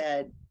woman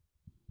said,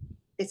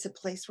 it's a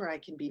place where I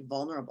can be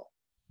vulnerable.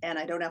 And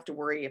I don't have to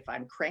worry if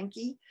I'm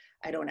cranky.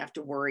 I don't have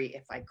to worry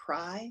if I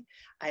cry.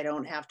 I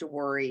don't have to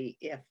worry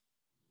if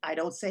I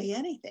don't say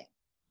anything.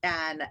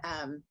 And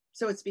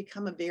so it's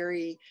become a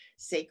very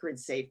sacred,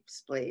 safe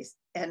place.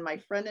 And my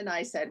friend and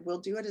I said,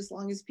 we'll do it as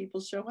long as people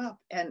show up.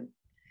 And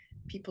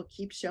people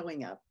keep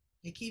showing up.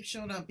 They keep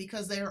showing up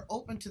because they are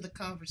open to the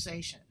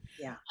conversation.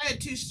 Yeah. I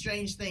had 2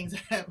 strange things.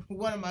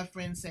 One of my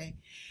friends say,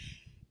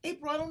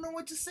 April, I don't know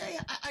what to say.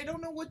 I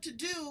don't know what to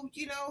do.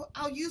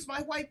 I'll use my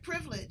white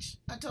privilege.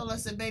 I told her, I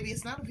said, baby,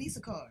 it's not a Visa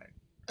card.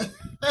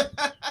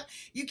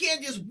 You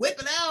can't just whip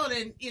it out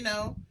and,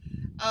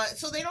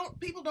 so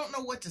people don't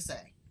know what to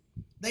say.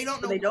 They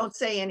don't know. They don't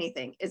say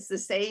anything. It's the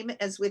same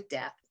as with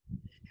death.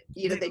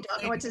 They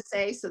don't know what to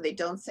say, so they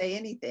don't say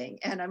anything.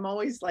 And I'm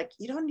always like,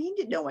 you don't need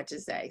to know what to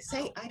say.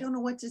 Say, I don't know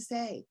what to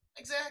say.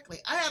 Exactly.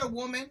 I had a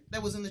woman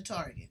that was in the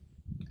Target.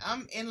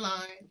 I'm in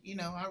line,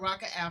 I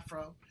rock an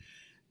afro.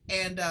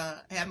 And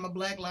had my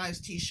Black Lives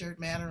t-shirt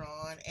matter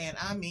on. And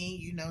I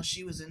mean,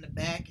 she was in the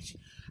back. And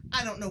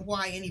I don't know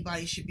why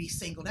anybody should be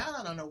singled out.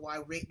 I don't know why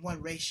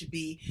one race should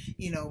be,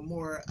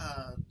 more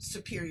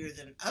superior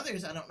than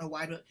others. I don't know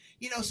why, but,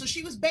 so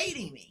she was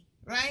baiting me,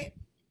 right?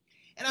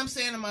 And I'm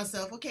saying to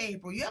myself, okay,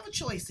 April, you have a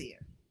choice here.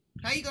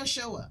 How are you going to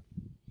show up?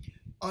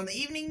 On the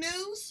evening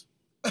news?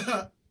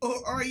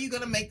 or are you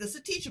going to make this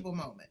a teachable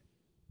moment?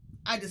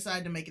 I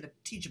decided to make it a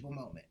teachable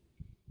moment.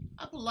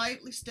 I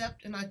politely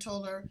stepped and I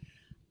told her,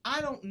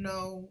 I don't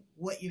know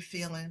what you're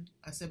feeling.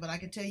 I said, but I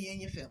can tell you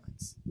in your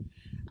feelings.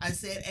 I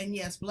said, and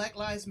yes, Black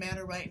Lives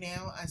Matter right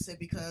now. I said,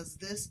 because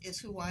this is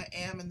who I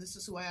am and this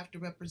is who I have to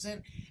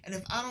represent. And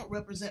if I don't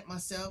represent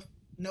myself,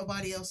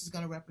 nobody else is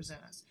going to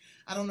represent us.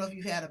 I don't know if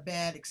you've had a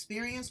bad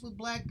experience with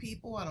Black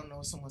people. I don't know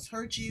if someone's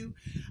hurt you.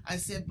 I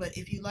said, but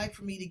if you'd like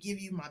for me to give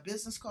you my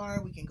business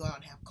card, we can go out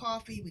and have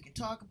coffee. We can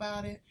talk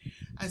about it.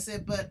 I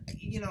said, but,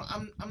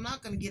 I'm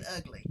not going to get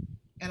ugly.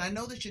 And I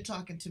know that you're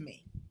talking to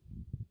me.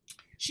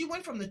 She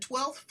went from the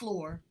 12th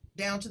floor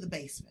down to the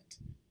basement.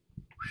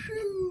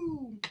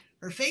 Whew.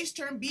 Her face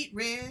turned beet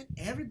red.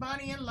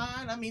 Everybody in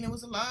line. I mean, it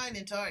was a line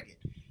in Target.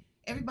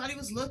 Everybody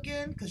was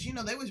looking because,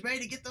 they was ready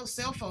to get those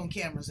cell phone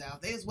cameras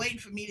out. They was waiting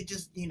for me to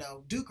just,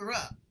 duke her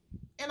up.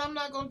 And I'm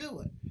not going to do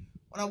it.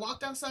 When I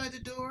walked outside the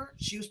door,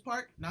 she was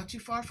parked not too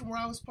far from where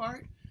I was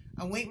parked.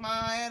 I winked my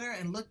eye at her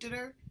and looked at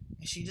her,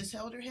 and she just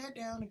held her head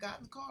down and got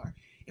in the car.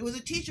 It was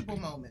a teachable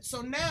moment.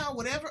 So now,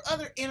 whatever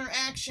other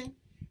interaction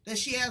that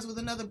she has with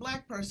another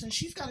Black person,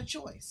 she's got a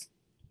choice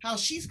how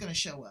she's going to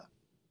show up.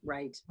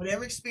 Right.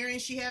 Whatever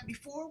experience she had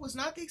before was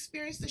not the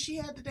experience that she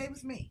had today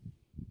with me.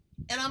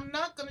 And I'm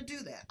not going to do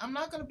that. I'm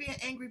not going to be an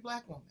angry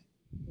Black woman.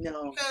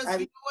 No. Because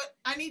you know what?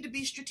 I need to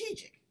be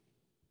strategic.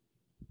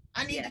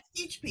 I need to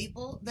teach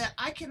people that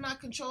I cannot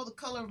control the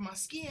color of my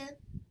skin,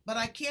 but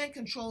I can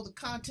control the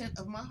content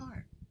of my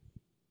heart.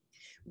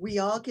 We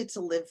all get to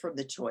live from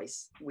the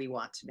choice we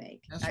want to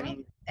make. That's right.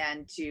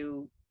 And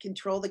to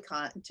control the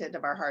content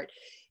of our heart.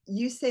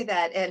 You say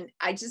that, and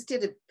I just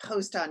did a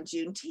post on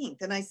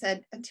Juneteenth, and I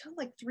said, until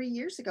like 3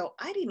 years ago,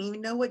 I didn't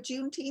even know what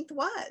Juneteenth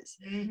was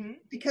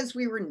because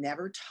we were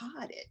never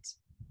taught it.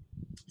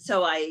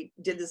 So I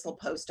did this little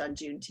post on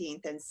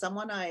Juneteenth, and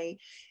someone I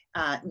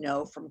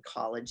know from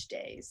college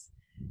days,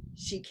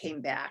 she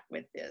came back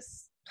with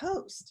this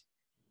post.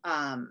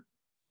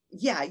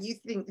 Yeah, you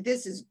think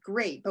this is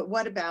great, but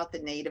what about the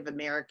Native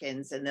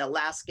Americans and the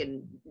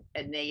Alaskan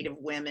and Native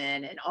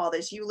women and all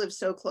this? You live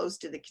so close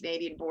to the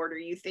Canadian border,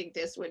 you think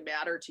this would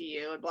matter to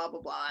you and blah, blah,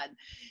 blah.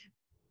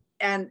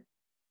 And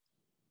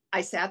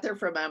I sat there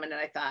for a moment and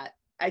I thought,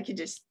 I could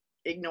just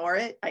ignore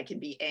it. I can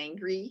be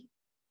angry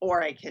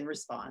or I can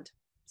respond.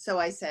 So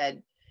I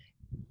said,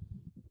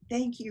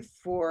 thank you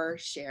for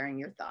sharing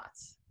your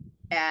thoughts.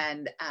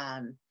 And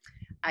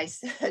I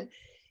said,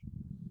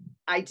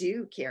 I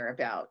do care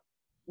about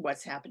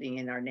what's happening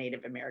in our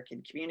Native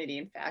American community.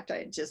 In fact, I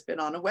had just been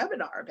on a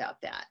webinar about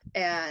that.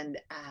 And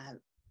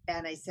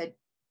I said,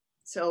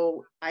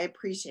 so I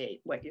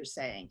appreciate what you're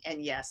saying.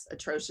 And yes,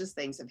 atrocious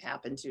things have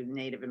happened to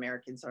Native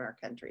Americans in our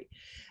country.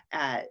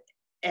 But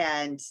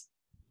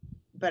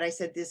I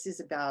said, this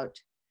is about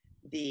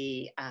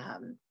the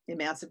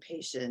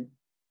emancipation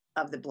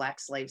of the Black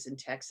slaves in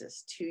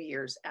Texas 2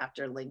 years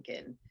after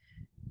Lincoln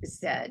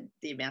said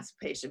the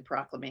Emancipation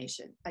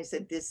Proclamation. I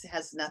said, this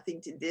has nothing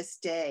to, this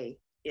day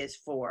is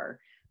for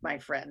my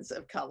friends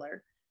of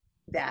color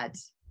that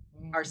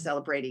are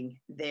celebrating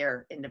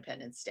their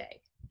Independence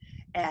Day.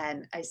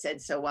 And I said,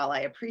 so while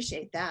I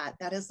appreciate that,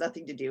 that has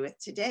nothing to do with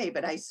today,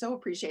 but I so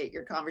appreciate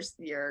your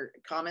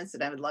comments,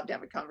 and I would love to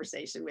have a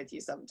conversation with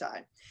you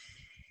sometime.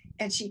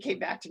 And she came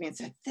back to me and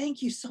said,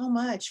 thank you so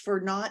much for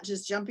not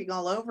just jumping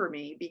all over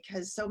me,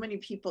 because so many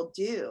people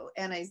do.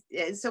 And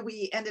so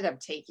we ended up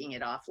taking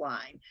it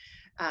offline.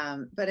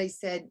 But I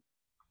said,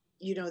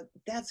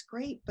 that's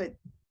great, but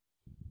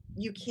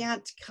you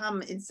can't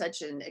come in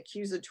such an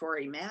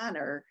accusatory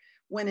manner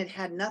when it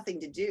had nothing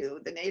to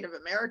do. The Native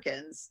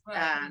Americans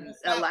and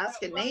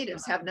Alaskan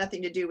Natives have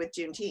nothing to do with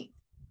Juneteenth.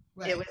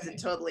 It was a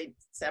totally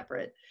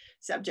separate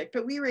subject,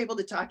 but we were able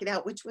to talk it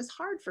out, which was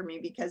hard for me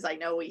because I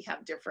know we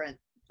have different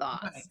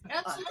thoughts.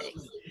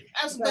 Absolutely.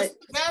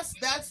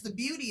 That's the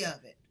beauty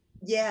of it.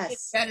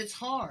 Yes. That it's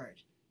hard.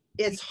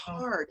 It's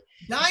hard.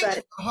 Diamonds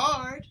are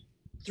hard.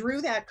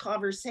 Through that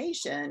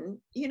conversation,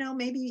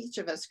 maybe each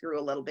of us grew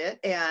a little bit.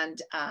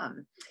 And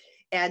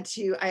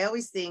I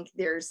always think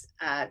there's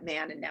a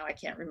man, and now I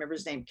can't remember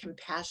his name,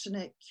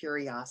 compassionate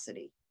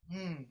curiosity.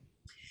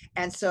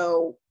 And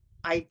so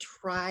I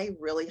try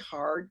really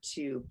hard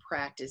to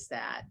practice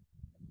that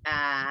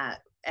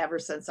ever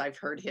since I've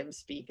heard him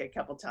speak a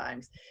couple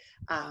times.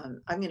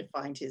 I'm going to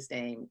find his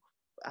name,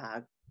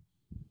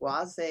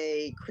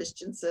 Waze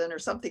Christensen or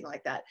something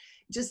like that.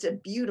 Just a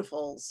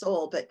beautiful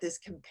soul, but this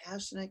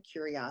compassionate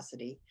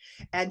curiosity,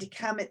 and to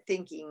come at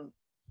thinking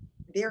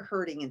they're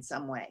hurting in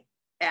some way.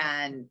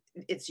 And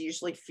it's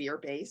usually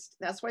fear-based.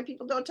 That's why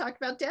people don't talk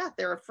about death.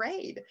 They're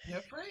afraid. They're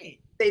afraid.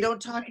 They don't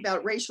talk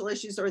about racial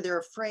issues, or they're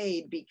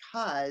afraid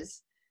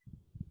because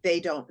they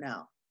don't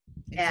know.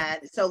 And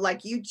so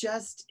like you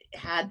just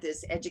had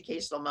this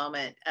educational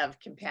moment of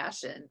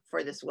compassion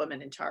for this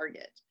woman in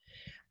Target.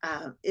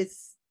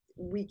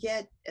 We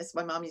get, as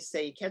my mom used to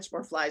say, you catch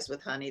more flies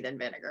with honey than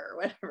vinegar or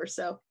whatever.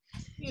 So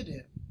you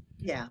do.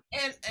 Yeah.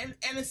 And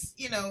it's,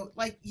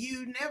 like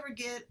you never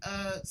get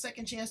a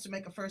second chance to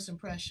make a first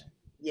impression.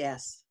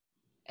 Yes.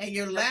 And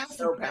your last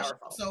impression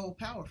is so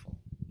powerful,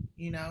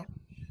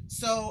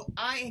 So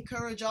I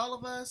encourage all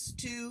of us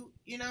to,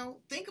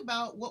 think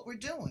about what we're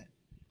doing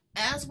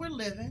as we're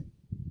living.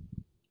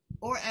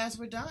 or as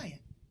we're dying.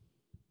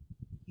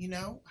 You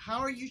know, how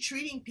are you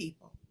treating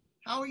people?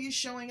 How are you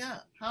showing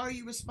up? How are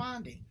you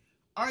responding?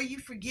 Are you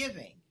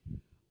forgiving?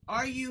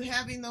 Are you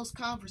having those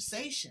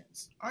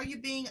conversations? Are you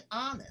being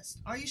honest?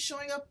 Are you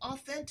showing up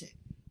authentic?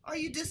 Are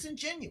you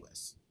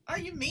disingenuous? Are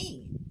you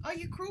mean? Are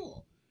you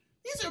cruel?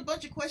 These are a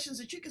bunch of questions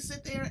that you can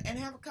sit there and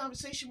have a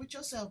conversation with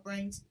yourself,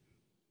 brains.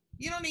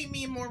 You don't need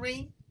me and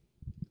Maureen,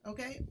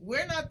 okay?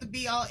 We're not the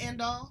be-all,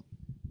 end-all,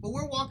 but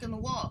we're walking the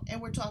walk,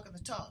 and we're talking the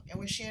talk, and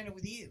we're sharing it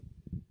with you.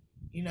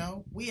 You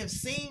know, we have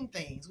seen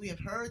things. We have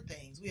heard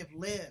things. We have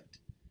lived.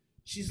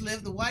 She's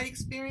lived the white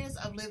experience.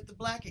 I've lived the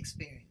black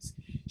experience.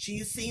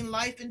 She's seen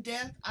life and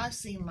death. I've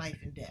seen life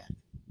and death.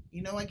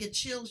 You know, I get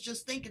chills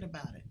just thinking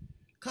about it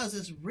because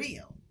it's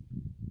real.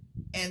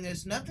 And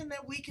there's nothing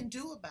that we can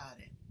do about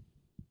it.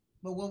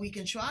 But what we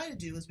can try to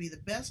do is be the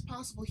best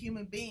possible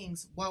human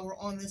beings while we're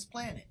on this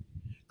planet.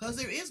 Because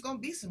there is going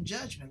to be some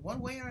judgment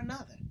one way or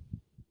another.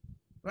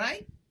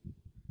 Right?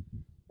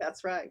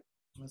 That's right.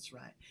 That's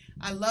right.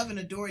 I love and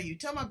adore you.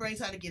 Tell my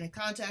brains how to get in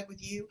contact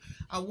with you.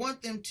 I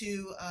want them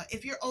to,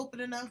 if you're open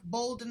enough,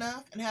 bold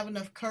enough, and have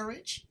enough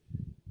courage,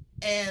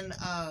 and,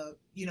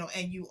 you know,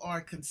 and you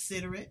are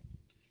considerate,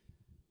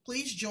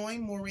 please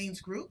join Maureen's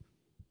group.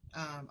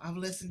 I've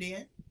listened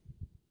in.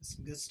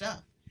 Some good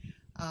stuff.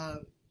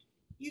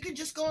 You can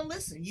just go and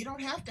listen. You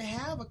don't have to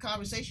have a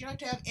conversation. You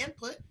don't have to have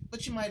input,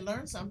 but you might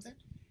learn something.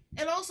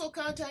 And also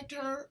contact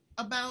her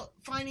about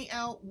finding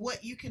out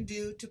what you can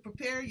do to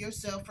prepare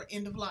yourself for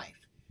end of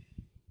life.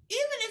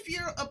 Even if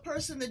you're a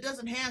person that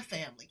doesn't have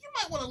family, you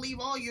might want to leave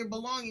all your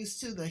belongings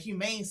to the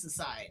Humane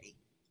Society.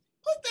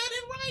 Put that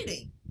in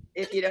writing.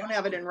 If you don't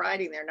have it in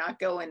writing, they're not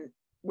going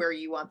where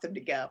you want them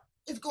to go.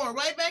 It's going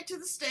right back to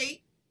the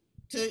state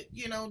to,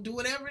 you know, do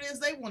whatever it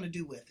is they want to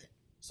do with it.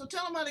 So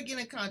tell them how to get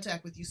in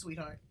contact with you,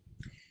 sweetheart.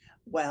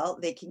 Well,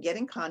 they can get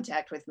in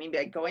contact with me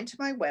by going to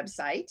my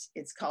website.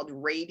 It's called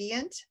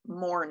Radiant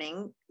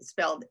Morning,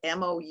 spelled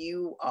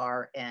MOURNING,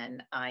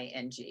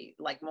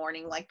 like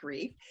morning, like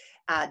grief,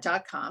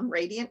 .com,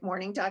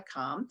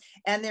 radiantmorning.com.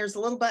 And there's a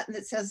little button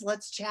that says,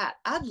 let's chat.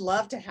 I'd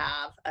love to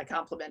have a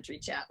complimentary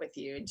chat with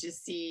you and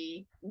just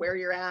see where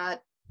you're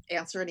at,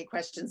 answer any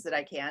questions that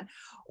I can.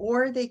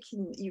 Or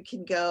you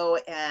can go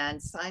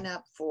and sign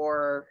up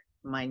for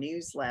my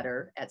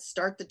newsletter at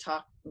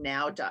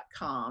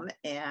startthetalknow.com,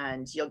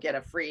 and you'll get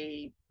a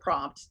free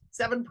prompt,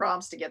 7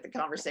 prompts to get the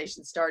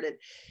conversation started.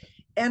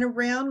 And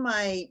around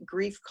my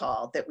grief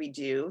call that we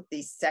do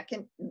the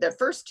second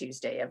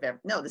Tuesday of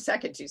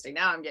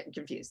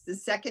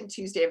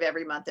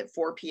every month at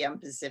 4 p.m.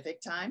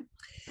 Pacific time.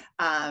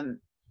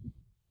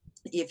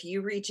 If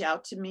you reach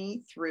out to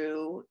me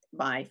through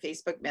my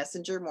Facebook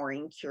Messenger,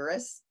 Maureen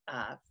Kures,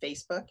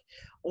 Facebook,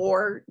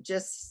 or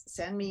just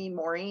send me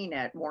Maureen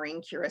at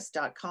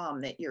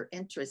MaureenKures.com that you're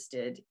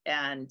interested.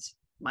 And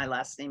my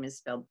last name is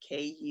spelled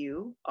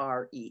Kures.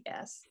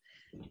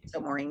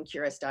 So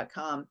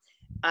MaureenKures.com.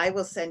 I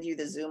will send you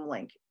the Zoom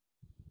link.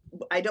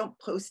 I don't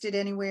post it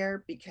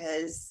anywhere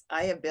because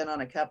I have been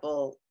on a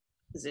couple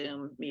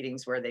Zoom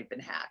meetings where they've been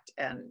hacked,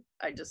 and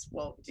I just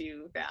won't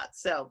do that.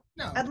 So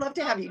no. I'd love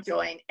to have you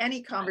join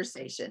any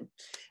conversation,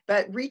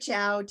 but reach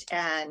out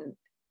and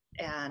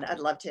I'd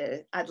love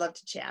to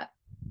chat.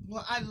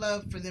 Well, I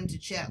love for them to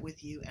chat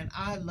with you, and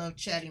I love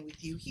chatting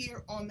with you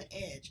here on the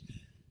Edge.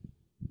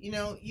 You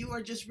know, you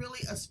are just really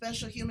a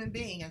special human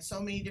being in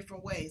so many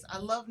different ways. I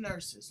love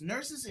nurses.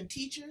 Nurses and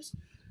teachers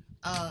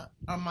are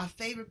my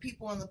favorite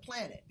people on the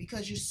planet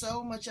because you're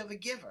so much of a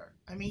giver.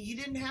 I mean, you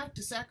didn't have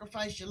to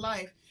sacrifice your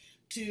life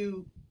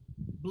to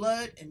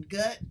blood and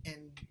gut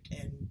and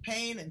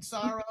pain and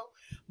sorrow.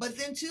 But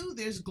then too,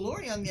 there's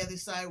glory on the other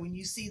side when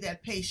you see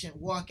that patient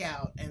walk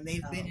out and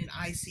they've been in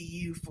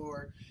ICU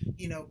for,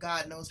 you know,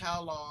 God knows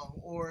how long,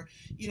 or,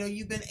 you know,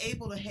 you've been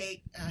able to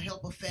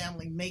help a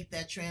family make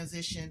that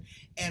transition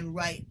and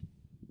write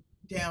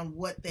down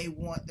what they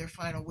want their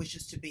final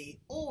wishes to be,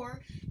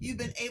 or you've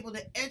been able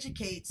to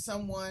educate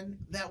someone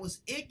that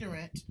was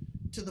ignorant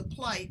to the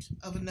plight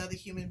of another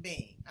human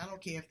being. I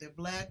don't care if they're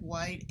black,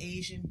 white,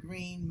 Asian,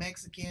 green,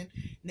 Mexican,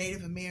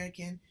 Native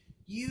American.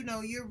 You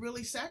know, you're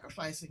really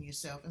sacrificing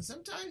yourself. And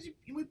sometimes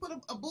we put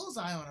a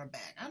bullseye on our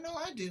back. I know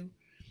I do.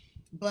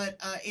 But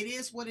it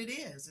is what it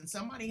is. And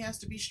somebody has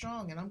to be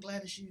strong. And I'm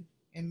glad it's you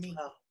and me.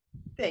 Oh,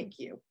 thank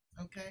you.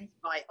 Okay.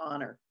 My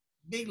honor.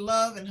 Big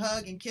love and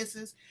hug and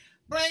kisses.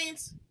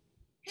 Brains,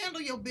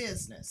 handle your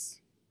business.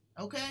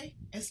 Okay?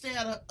 And stay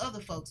out of other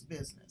folks'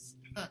 business.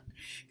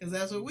 Because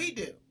that's what we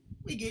do.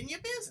 We get in your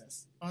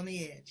business on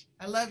the Edge.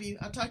 I love you.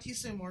 I'll talk to you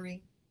soon,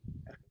 Maureen.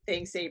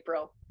 Thanks,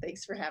 April.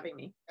 Thanks for having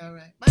me. All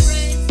right. Bye,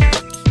 Brains.